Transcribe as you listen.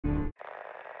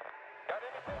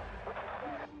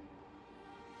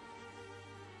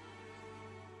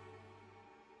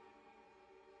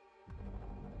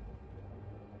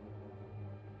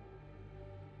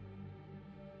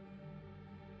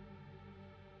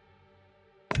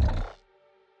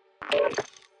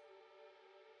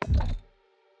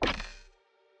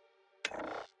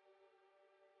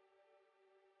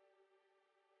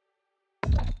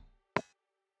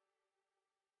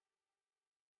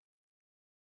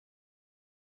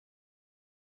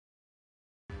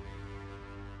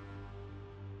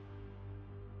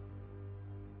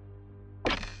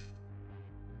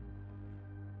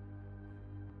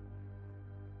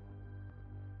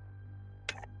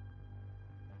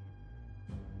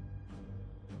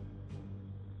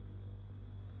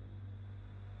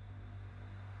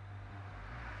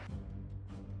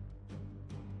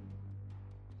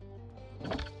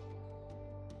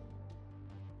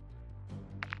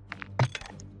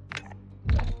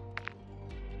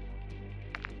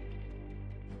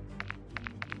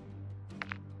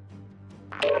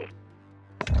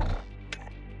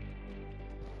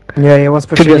Yeah, one's Should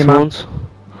pushing get you, man. spawns.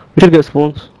 We should get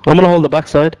spawns. I'm gonna hold the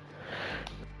backside.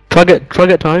 Try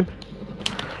get time.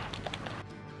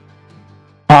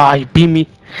 Ah, you beat me.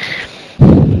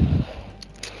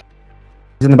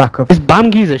 He's in the back of. This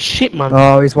Bamgi's a shit, man.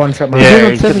 Oh, he's one shot, man. He's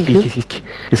Yeah, on 7 kills.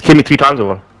 he's killed me 3 times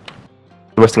over.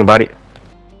 The worst thing about it.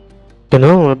 You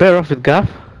know, I'm better off with Gaff.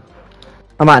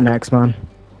 I'm at next, man.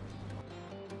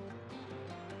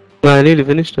 Nah, I nearly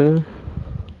finished it.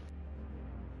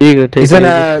 You gonna take He's it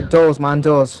in easy. doors, man,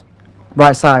 doors.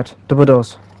 Right side, double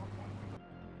doors.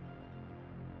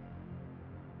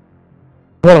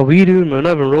 What are we doing, man? We're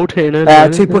not even rotating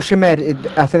it. Two pushing mid.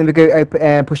 I think we go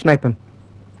open, pushing open.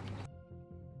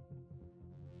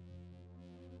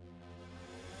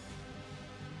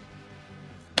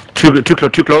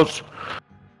 Too close.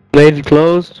 Lady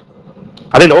closed.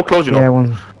 I didn't all close, you know. Yeah,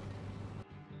 one.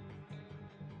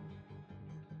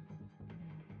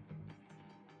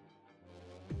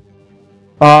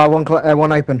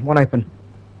 One open, one open.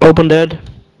 Open dead.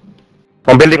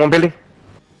 One building.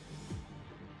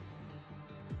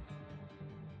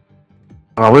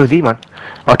 Oh, where is he, man?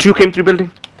 Oh, 2 came through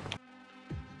building.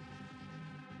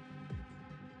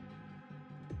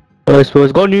 I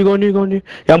suppose. Go new.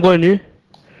 Yeah, I'm going new.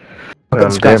 I've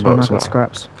got scraps, man. I've got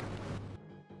scraps.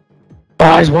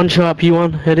 Ah, he's one shot,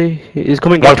 P1, Eddie. He's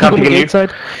coming. One Two coming camping in gate you.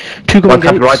 side. Two coming One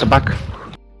gates. camping right at the back.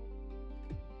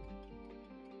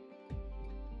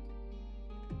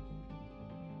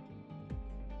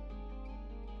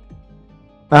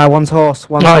 One's horse,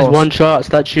 one's Ah, horse. he's one shot,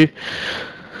 statue.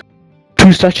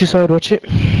 Two statue side, watch it.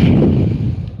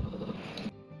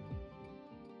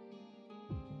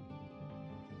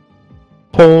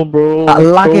 Oh, bro. That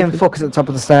lagging fuck is at the top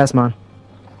of the stairs, man.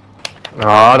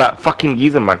 Oh, that fucking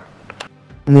geezer, man.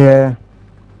 Yeah.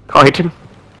 Can't hit him.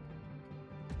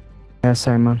 Yeah,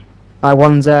 same, man.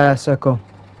 One's circle.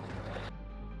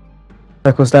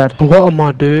 Circle's dead. What am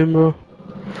I doing, bro?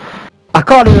 I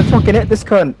can't even fucking hit this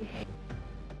cunt.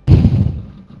 I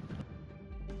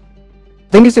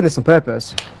think he's doing this on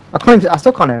purpose. I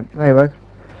still can't hit him. There you go.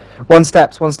 One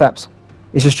steps.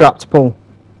 He's just dropped. Pull.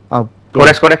 Oh. Go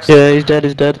next. Yeah, he's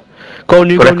dead. Go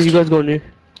new, Correct. you guys go new.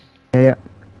 Yeah.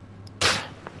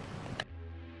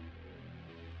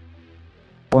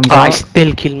 One's Ah, he out.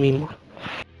 still kill me, man.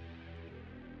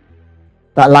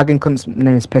 That lagging cunt's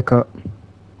name is Pickup.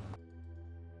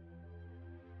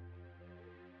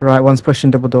 Right, one's pushing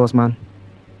double doors, man.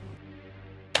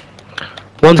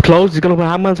 One's closed, he's gonna put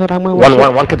hangman side, hangman.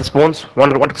 One get the spawns. One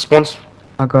get the spawns.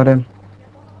 I got him.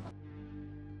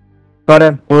 Got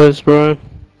him. Where's bro?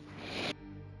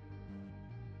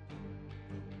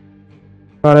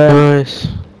 Got him. Nice.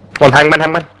 One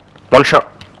hangman. One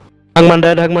shot. Hangman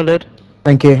dead.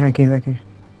 Thank you. Okay.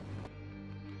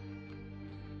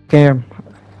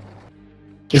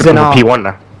 He's in our... P1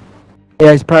 now.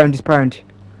 Yeah, he's prone.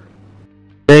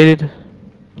 Dated.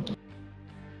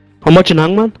 How much in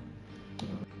hangman?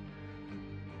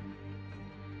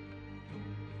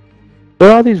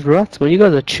 Where are these rats, man? You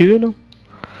guys are chewing them.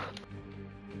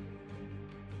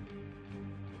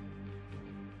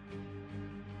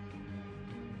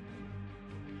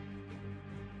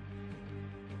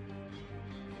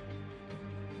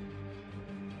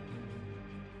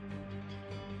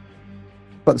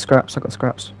 I got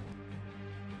scraps.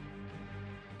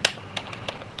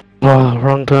 Wow,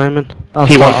 wrong timing. Oh,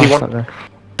 P1.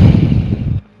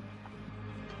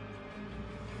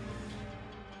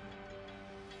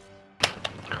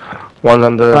 One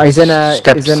on the Right,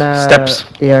 steps. Steps.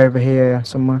 Yeah, over here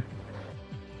somewhere.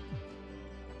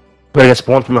 We're gonna get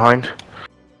spawned from behind.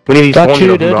 We need these Got spawns you,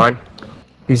 from dude. behind.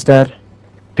 He's dead.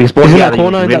 These spawns He's in yeah, that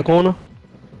corner, in that corner.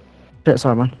 Shit,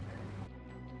 sorry, man.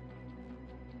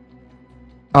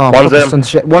 Oh, One's fuck, some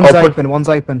shit. One's open.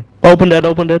 open. Open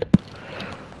dead.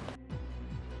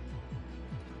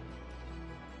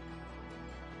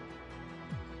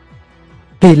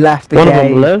 He left the One of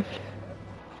game. them left.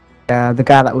 Yeah, the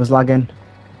guy that was lagging.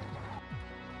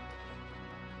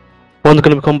 One's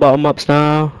gonna become bottom ups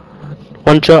now.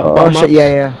 One shot, Oh bottom shit, ups.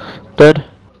 yeah. Dead.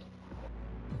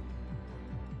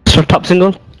 So top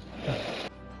single.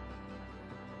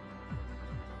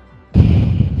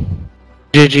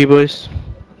 GG boys.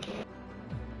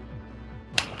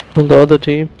 On the other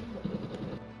team.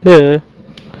 Yeah.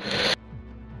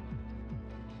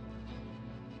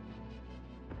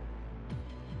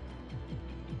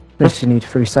 Just need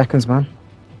 3 seconds, man.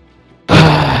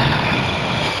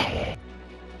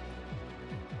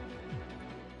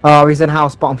 Oh, he's in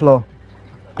house, bottom floor.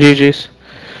 GG's.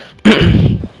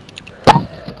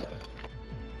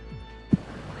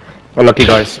 Unlucky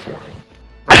guys.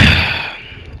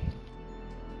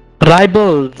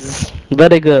 Rivals.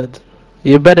 Very good.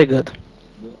 You're very good.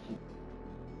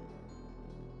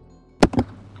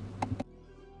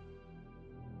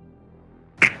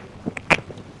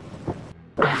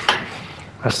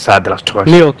 That's sad, the last twice.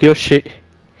 Mio, your shit.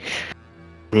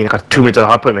 You got 2 minutes of the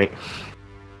hard point, mate.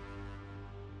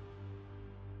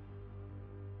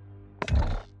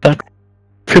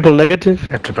 Triple negative.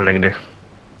 Yeah, triple negative.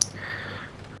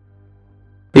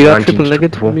 You got 19 triple to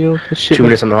negative, 24. Mio. Your shit. 2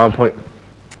 minutes on the hard point.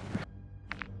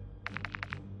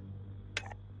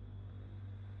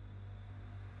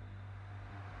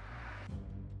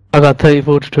 I got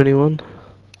 34 to 21.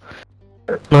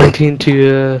 19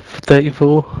 to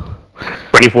 34.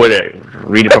 24 there.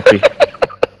 Read it properly.